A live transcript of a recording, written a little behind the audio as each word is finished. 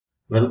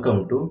Welcome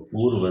to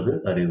ஊருவது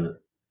அறிவு.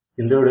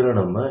 இந்த வீடியோவில்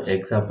நம்ம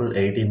எக்ஸாம்பிள்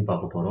 18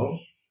 பார்க்க போகிறோம்.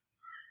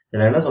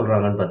 இதில் என்ன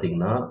சொல்கிறாங்கன்னு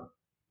பார்த்தீங்கன்னா,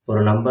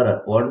 ஒரு நம்பரை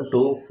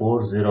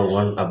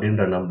 12401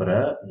 அப்படின்ற நம்பரை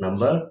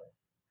நம்ம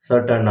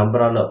சர்டன்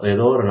நம்பரால்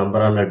ஏதோ ஒரு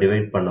நம்பரால்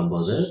டிவைட்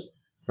பண்ணும்போது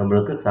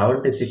நம்மளுக்கு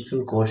 76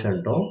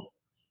 கோஷன்ட்டும்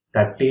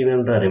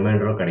 13ன்ற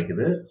ரிமைண்டரும்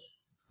கிடைக்குது.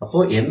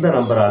 அப்போது எந்த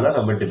நம்பரால்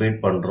நம்ம டிவைட்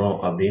பண்ணுறோம்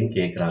அப்படின்னு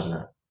கேட்குறாங்க.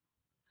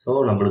 ஸோ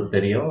நம்மளுக்கு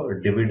தெரியும்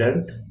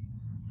dividend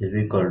is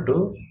equal to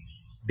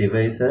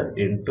divisor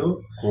into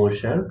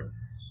quotient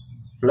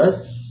plus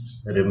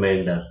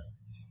remainder.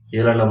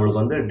 இதில் நம்மளுக்கு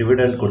வந்து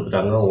டிவிடெண்ட்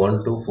கொடுத்துட்டாங்க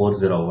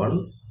 12401,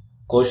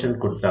 quotient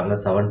கொடுத்துட்டாங்க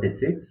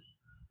 76,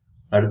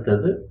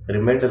 அடுத்தது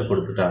ரிமைண்டர்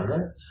கொடுத்துட்டாங்க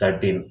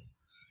 13.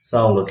 ஸோ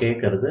அவங்க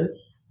கேட்குறது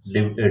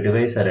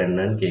டிவைசர்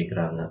என்னன்னு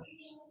கேட்குறாங்க.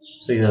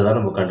 ஸோ இதை தான்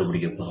நம்ம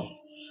கண்டுபிடிக்க போகிறோம்.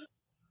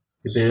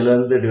 இப்போ இதில்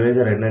வந்து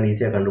டிவைசர் என்னன்னு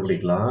ஈஸியாக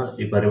கண்டுபிடிக்கலாம்.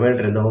 இப்போ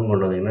ரிமைண்டர் எந்த பக்கம்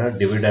கொண்டு வந்தீங்கன்னா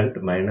dividend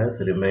minus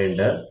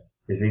reminder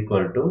is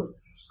equal to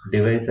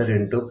divisor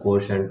into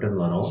quotient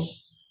வரும்.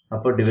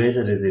 அப்போ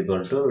divisor is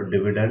equal to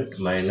dividend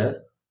minus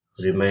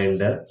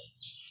remainder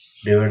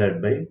divided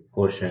by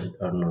quotient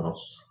வரும்.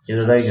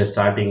 இதுதான் இங்கே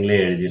ஸ்டார்டிங்லேயே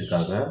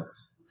எழுதியிருக்காங்க.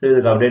 ஸோ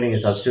இதுக்கு அப்படியே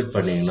நீங்கள் சப்ஸ்டியூட்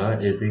பண்ணிங்கன்னா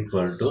is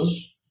equal to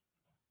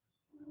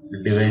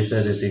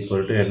divisor is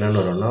equal to என்னன்னு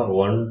வரும்னா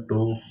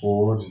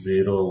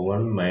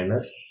 12401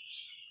 minus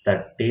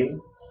 13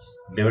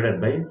 divided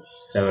by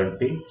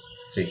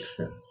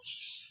 76.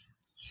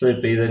 ஸோ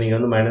இப்போ இதை நீங்கள்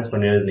வந்து மைனஸ்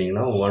பண்ணி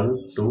எழுதுனீங்கன்னா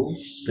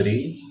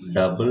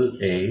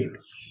 12388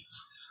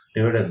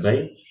 டிவைடட் பை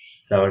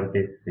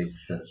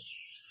 76.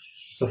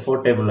 ஸோ 4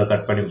 டேபிளில்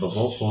கட் பண்ணி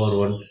பார்ப்போம்.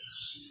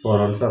 4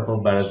 once R 4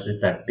 balance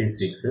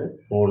 36,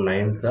 4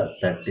 9s are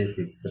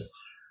 36.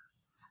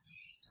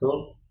 So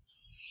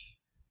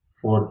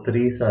 4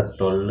 3s are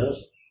 12,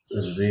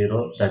 0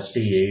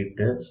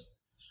 38,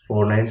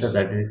 4 9s are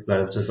 36,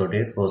 balance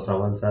 28, 4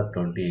 7s are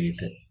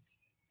 28.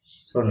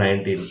 So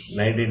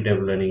 19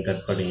 டேபிளில் நீங்கள்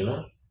கட் பண்ணிங்கன்னா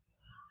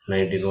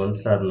 19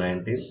 1s are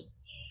 19,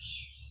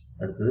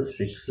 அடுத்தது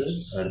 6,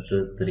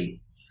 அடுத்தது 3.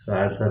 ஸோ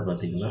ஆன்சர்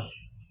பார்த்தீங்கன்னா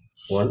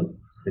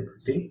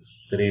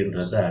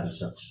 163ன்றது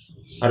ஆன்சர்.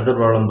 அடுத்த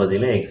ப்ராப்ளம்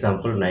பார்த்தீங்கன்னா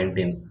எக்ஸாம்பிள்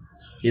 19.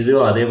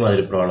 இதுவும் அதே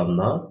மாதிரி ப்ராப்ளம்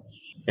தான்.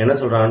 என்ன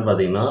சொல்கிறாங்கன்னு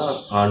பார்த்தீங்கன்னா,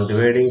 ஆன்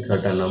டிவைடிங்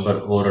சர்டன் நம்பர்,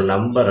 ஒரு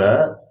நம்பரை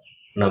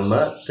நம்ம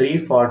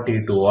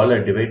 342ஆல்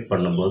டிவைட்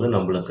பண்ணும்போது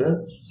நம்மளுக்கு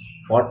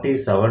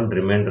 47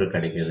 ரிமைண்டர்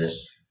கிடைக்கிது.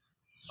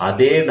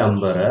 அதே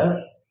நம்பரை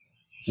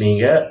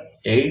நீங்கள்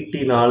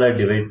 18ஆல்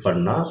டிவைட்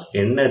பண்ணால்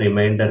என்ன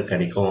ரிமைண்டர்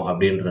கிடைக்கும்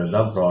அப்படின்றது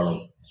தான் ப்ராப்ளம்.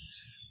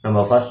 நம்ம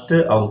ஃபஸ்ட்டு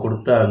அவங்க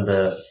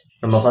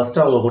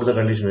கொடுத்த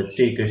கண்டிஷன்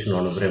வச்சுட்டு ஈக்குவேஷன்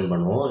ஒன்று ஃப்ரேம்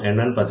பண்ணுவோம்.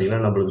 என்னன்னு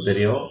பார்த்தீங்கன்னா நம்மளுக்கு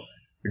தெரியும்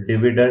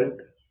dividend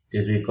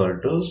is equal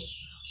to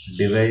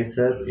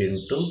divisor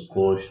into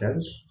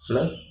quotient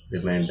plus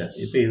reminder.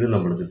 இப்போ இது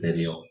நம்மளுக்கு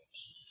தெரியும்.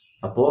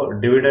 அப்போது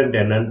டிவிடெண்ட்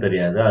என்னன்னு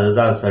தெரியாது,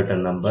 அதுதான்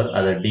சர்டன் நம்பர்,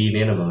 அதை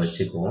டீனே நம்ம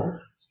வச்சுக்குவோம்.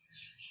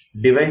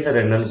 டிவைசர்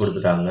என்னன்னு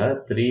கொடுத்துட்டாங்க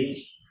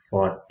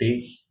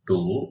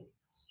 342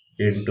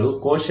 இன்ட்டு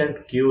கோஷன்ட்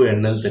Q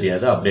என்னன்னு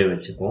தெரியாது, அப்படியே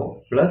வச்சுக்குவோம்,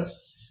 ப்ளஸ்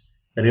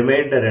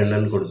ரிமைண்டர்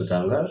என்னன்னு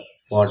கொடுத்துட்டாங்க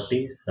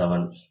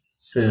 47.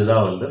 ஸோ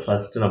இதுதான் வந்து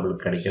ஃபஸ்ட்டு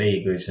நம்மளுக்கு கிடைக்கிற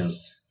equation.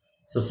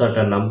 So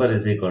certain number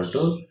is equal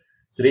to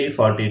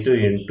 342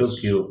 into Q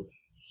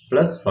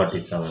plus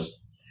 47.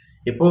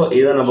 இப்போது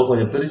இதை நம்ம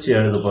கொஞ்சம் பிரித்து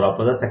எழுத போகிறோம்.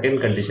 அப்போ தான் செகண்ட்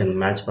கண்டிஷன்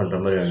மேட்ச் பண்ணுற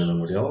மாதிரி எழுத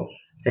முடியும்.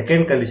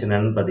 செகண்ட் கண்டிஷன்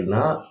என்னன்னு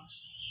பார்த்தீங்கன்னா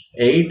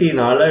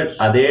 18ஆல்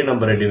அதே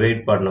நம்பரை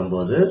டிவைட்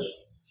பண்ணும்போது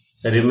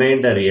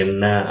ரிமைண்டர்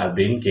என்ன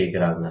அப்படின்னு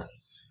கேட்குறாங்க.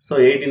 ஸோ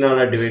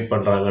 18ஆல் டிவைட்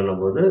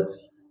பண்ணுறாங்கன்னும் போது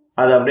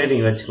அதை அப்படியே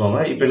நீங்கள் வச்சுக்கோங்க.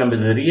 இப்போ நம்ம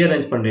இதை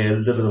ரீஅரேஞ்ச் பண்ணி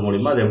எழுதுறது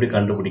மூலிமா அதை எப்படி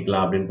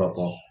கண்டுபிடிக்கலாம் அப்படின்னு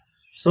பார்ப்போம்.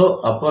 ஸோ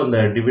அப்போ அந்த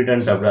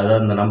டிவிடெண்ட் அப்படி,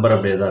 அதாவது அந்த நம்பர்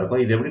அப்படியே தான்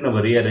இருக்கும். இது எப்படி நம்ம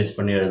ரீஅரேஞ்ச்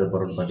பண்ணி எழுத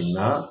போகிறோம்னு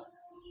பார்த்தீங்கன்னா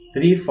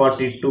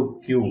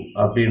 342Q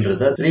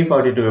அப்படின்றத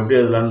 342 எப்படி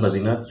எழுதலான்னு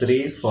பார்த்தீங்கன்னா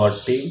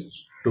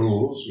 342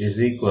 இஸ்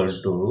ஈக்குவல்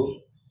டு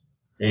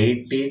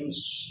 18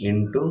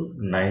 இன்ட்டு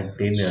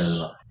 19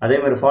 எழுதலாம். அதே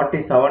மாதிரி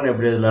 47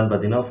 எப்படி எழுதலான்னு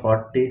பார்த்தீங்கன்னா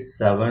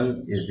 47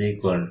 is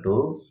equal to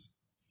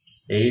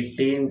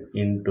 18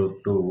 into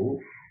 2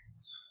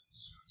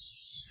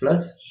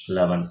 plus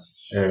 11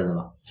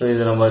 எழுதலாம். ஸோ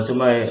இதை நம்ம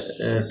சும்மா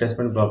டெஸ்ட்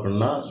பண்ணி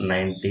பார்க்கணும்னா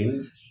 19,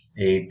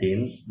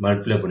 18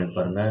 மல்டிப்ளை பண்ணி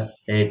பாருங்கள்.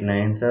 8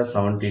 9s are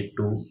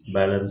 72,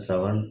 balance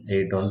 7,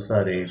 8 1s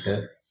are 8,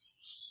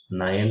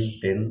 9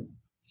 10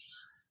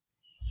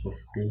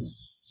 15,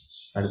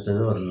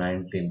 அடுத்தது ஒரு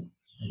 19.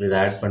 இதை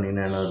ஆட்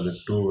பண்ணிங்கன்னா என்ன வருது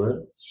 2,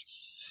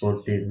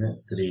 14,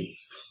 3.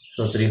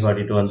 ஸோ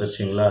 342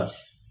 வந்துருச்சுங்களா.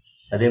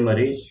 அதே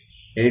மாதிரி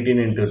 18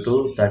 இன்ட்டு 2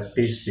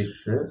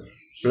 36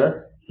 ப்ளஸ்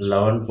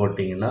 11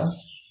 போட்டிங்கன்னா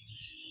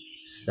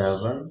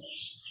 7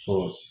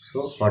 4. ஸோ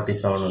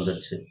 47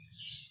 வந்துருச்சு.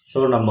 ஸோ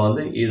நம்ம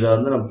வந்து இதை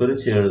வந்து நம்ம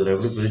பிரித்து எழுதுகிறோம்.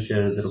 எப்படி பிரித்து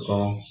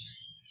எழுதிருக்கோம்,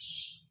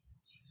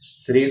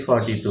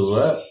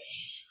 342-ஐ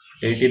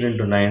 18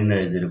 இன்ட்டு 9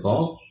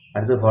 எழுதியிருக்கோம்.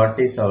 அடுத்து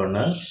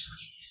 47-ஐ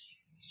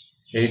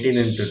 18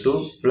 இன்ட்டு 2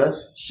 ப்ளஸ்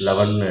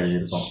 11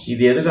 எழுதியிருக்கோம்.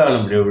 இது எதுக்காக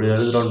நம்ம எப்படி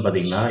எழுதுகிறோம்னு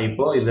பார்த்தீங்கன்னா,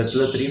 இப்போது இந்த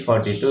இடத்துல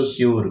 342Q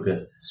இருக்குது.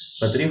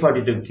 இப்போ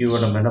 342Qவை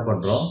நம்ம என்ன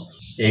பண்ணுறோம்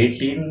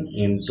 18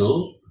 இன்ட்டு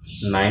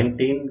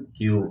 19Q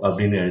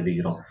அப்படின்னு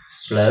எழுதிக்கிறோம்.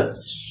 ப்ளஸ்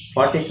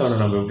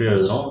 47 நம்ம எப்படி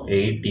எழுதுறோம்?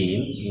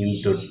 18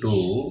 into 2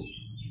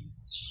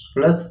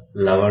 plus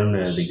 11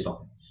 எழுதிக்கிறோம்.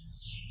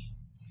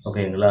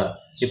 ஓகேங்களா?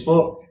 இப்போ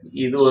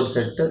இது ஒரு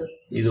செட்டு,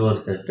 இது ஒரு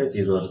செட்டு,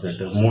 இது ஒரு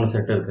செட்டு, 3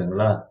 செட்டு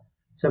இருக்குங்களா?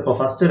 ஸோ இப்போ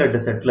ஃபஸ்ட்டு 2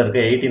 செட்டில் இருக்க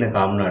 18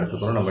 காமனாக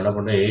எடுத்துக்கிறோம். நம்ம என்ன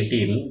பண்ணுறோம்?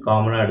 18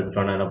 காமனாக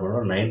எடுத்துட்டோம்னா என்ன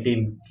பண்ணுறோம்?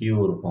 19Q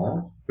இருக்கும்,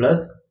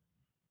 ப்ளஸ்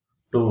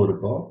 2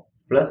 இருக்கும்,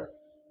 ப்ளஸ்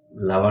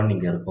 11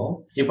 இங்கே இருக்கும்.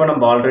 இப்போ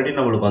நம்ம ஆல்ரெடி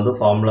நம்மளுக்கு வந்து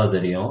ஃபார்முலா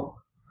தெரியும்.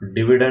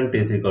 Dividend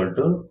is equal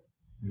to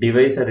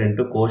divisor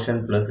into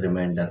quotient plus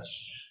reminder.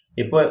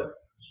 இப்போ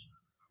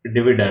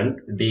டிவிடெண்ட்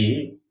டி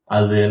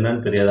அது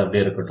என்னன்னு தெரியாது,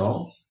 அப்படியே இருக்கட்டும்.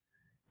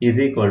 Is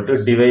equal to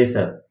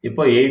divisor.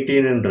 இப்போ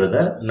 18ன்றத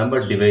நம்ம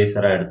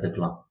டிவைசராக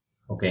எடுத்துக்கலாம்.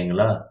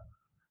 ஓகேங்களா?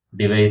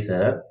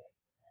 டிவைசர்.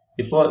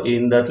 இப்போ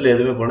இந்த இடத்துல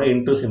எதுவுமே போனால்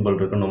இன்டூ சிம்பிள்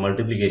இருக்கணும்,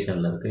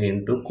 மல்டிப்ளிகேஷனில் இருக்குது.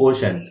 Into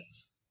quotient.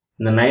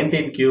 இந்த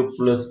 19Q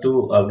 + 2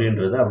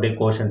 அப்படின்றத அப்படியே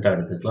கோஷன்ட்டாக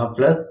எடுத்துக்கலாம்,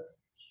 ப்ளஸ்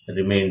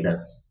ரிமைண்டர்.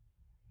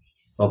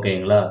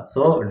 ஓகேங்களா?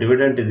 So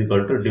dividend is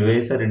equal to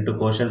divisor into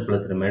quotient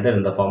plus reminder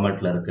இந்த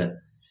ஃபார்மேட்டில் இருக்குது.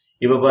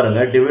 இப்போ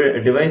பாருங்கள்,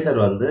 டிவைசர்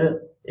வந்து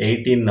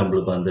 18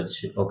 நம்மளுக்கு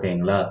வந்துடுச்சு.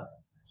 ஓகேங்களா?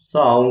 ஸோ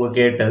அவங்க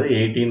கேட்டது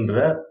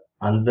 18ன்ற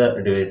அந்த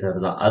டிவைசர்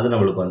தான், அது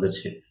நம்மளுக்கு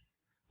வந்துடுச்சு.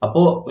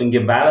 அப்போது இங்கே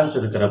பேலன்ஸ்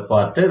இருக்கிற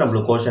பார்ட்டு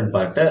நம்மளுக்கு கோஷன்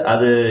பார்ட்டு,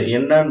 அது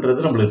என்னன்றது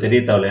நம்மளுக்கு தெரிய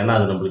தேவையில்லை, ஏன்னா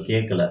அது நம்மளுக்கு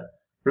கேட்கல.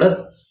 ப்ளஸ்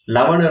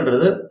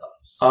 11ன்றது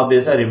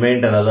ஆப்வியஸாக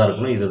ரிமைண்டராக தான்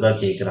இருக்கணும்,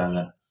 இதுதான் கேட்குறாங்க.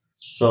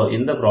 ஸோ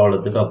இந்த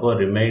ப்ராப்ளத்துக்கு அப்போது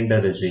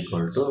ரிமைண்டர் இஸ்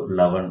ஈக்குவல் டு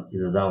 11,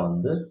 இதுதான்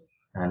வந்து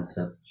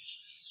ஆன்சர்.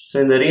 ஸோ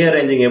இந்த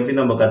ரீஅரேஞ்சிங் எப்படி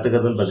நம்ம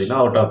கற்றுக்கிறதுன்னு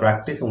பார்த்தீங்கன்னா, அவுட் ஆஃப்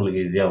ப்ராக்டிஸ்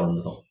உங்களுக்கு ஈஸியாக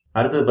வந்துடும்.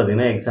 அடுத்தது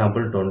பார்த்தீங்கன்னா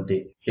எக்ஸாம்பிள் 20.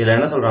 இதில்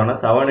என்ன சொல்கிறாங்கன்னா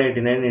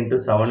 789 into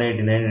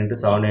 789 into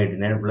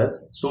 789 plus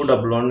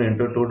 211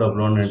 into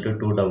 211 into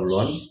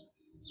 211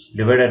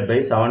 divided by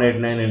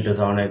 789 into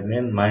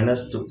 789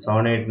 minus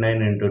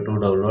 789 into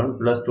 211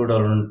 plus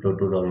 211 into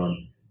 211.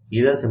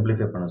 இதை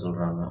சிம்பிளிஃபை பண்ண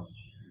சொல்கிறாங்க.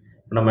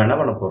 நம்ம என்ன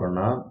பண்ண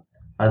போகிறோம்னா,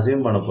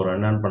 அசியூம் பண்ண போகிறோம்.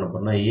 என்னென்னு பண்ண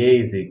போகிறோம்னா, A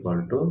is equal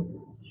to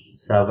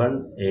 7,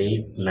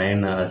 8,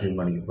 9 assume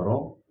பண்ணிக்க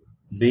போகிறோம்.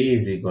 B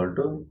is equal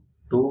to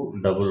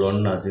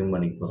 211 assume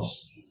பண்ணிக்க போகிறோம்.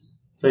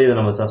 ஸோ இதை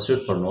நம்ம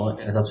சப்ஸ்டியூட் பண்ணுவோம்.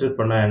 சப்ஸ்டியூட்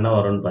பண்ணால் என்ன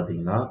வரும்னு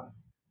பார்த்தீங்கன்னா,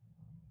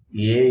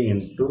 A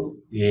into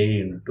A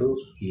into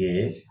A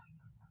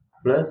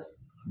plus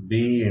B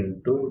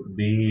into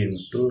B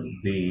into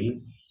B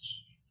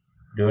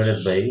divided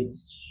by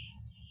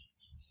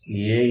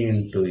A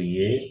into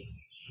A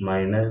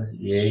minus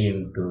A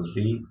into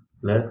B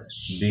plus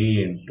B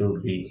into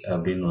B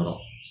அப்படின்னு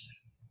வரும்.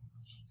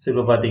 ஸோ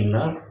இப்போ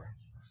பார்த்தீங்கன்னா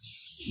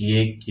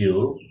AQ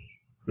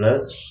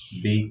plus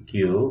BQ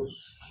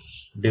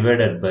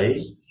divided by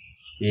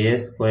A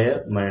square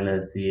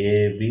minus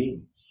AB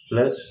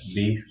plus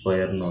B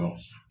square வரும்.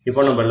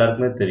 இப்போ நம்ம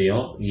எல்லாருக்குமே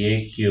தெரியும்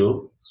AQ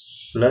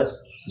plus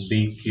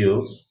BQ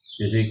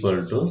is equal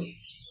to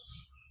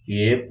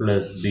A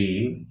plus B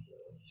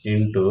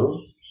into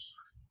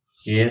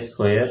A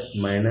square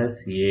minus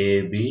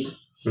AB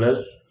plus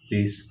B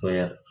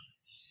square.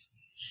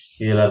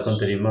 இது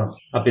எல்லாருக்கும் தெரியுமா?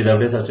 அப்போ இதை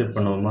அப்படியே சப்ஸ்டியூட்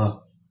பண்ணுவோமா?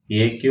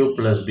 AQ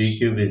plus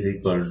BQ is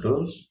equal to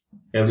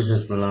எப்படி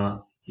சப்ஸ்டியூட் பண்ணலாம்?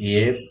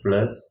 A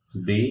plus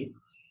B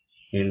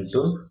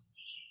into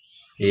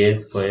A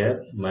square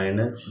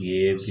minus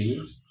AB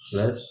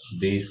plus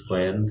B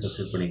square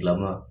substitute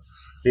பண்ணிக்கலாமா?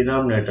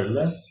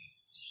 டினாமினேட்டரில்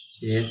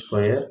A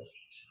square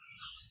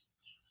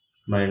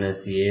minus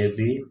AB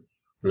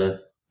plus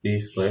B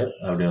square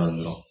அப்படியே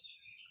வந்துடும்.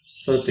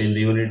 ஸோ இப்போ இந்த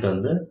யூனிட்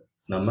வந்து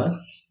நம்ம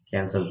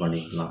கேன்சல்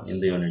பண்ணிக்கலாம்.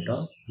 இந்த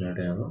யூனிட்டும்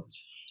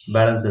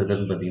பேலன்ஸ்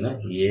இருக்கிறதுன்னு பார்த்தீங்கன்னா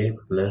A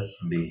plus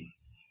B.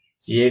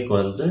 ஏக்கு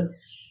வந்து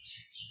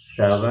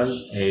 7,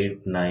 8,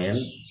 9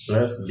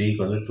 plus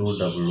Bக்கு வந்து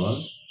 211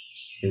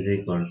 is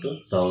equal to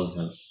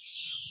 1000.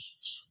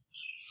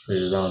 ஸோ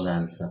இதுதான் வந்து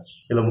ஆன்சர்.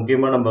 இதில்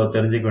முக்கியமாக நம்ம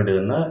தெரிஞ்சுக்க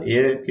வேண்டியதுன்னா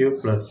AQ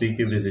plus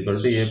BQ is equal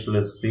to A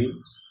plus B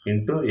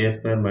into A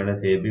square minus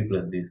AB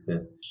plus B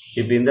square.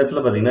 இப்போ இந்த இடத்துல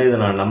பார்த்தீங்கன்னா இதை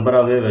நான்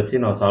நம்பராகவே வச்சு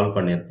நான் சால்வ்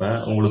பண்ணியிருப்பேன்.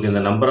 உங்களுக்கு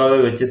இந்த நம்பராகவே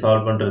வச்சு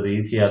சால்வ் பண்ணுறது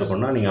ஈஸியாக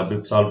இருக்கும்னா நீங்கள்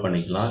அப்படி சால்வ்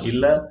பண்ணிக்கலாம்.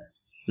 இல்லை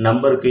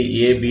நம்பருக்கு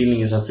ஏபி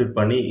நீங்கள் சப்ஸ்டியூட்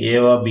பண்ணி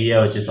ஏவா பியா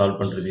வச்சு சால்வ்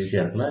பண்ணுறது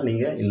ஈஸியாக இருக்குன்னா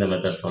நீங்கள் இந்த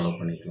மெத்தட் ஃபாலோ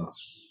பண்ணிக்கலாம்.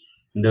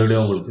 இந்த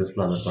வீடியோ உங்களுக்கு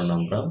யூஸ்ஃபுல்லாக இருக்கும்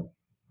நம்புகிறேன்.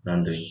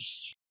 நன்றி.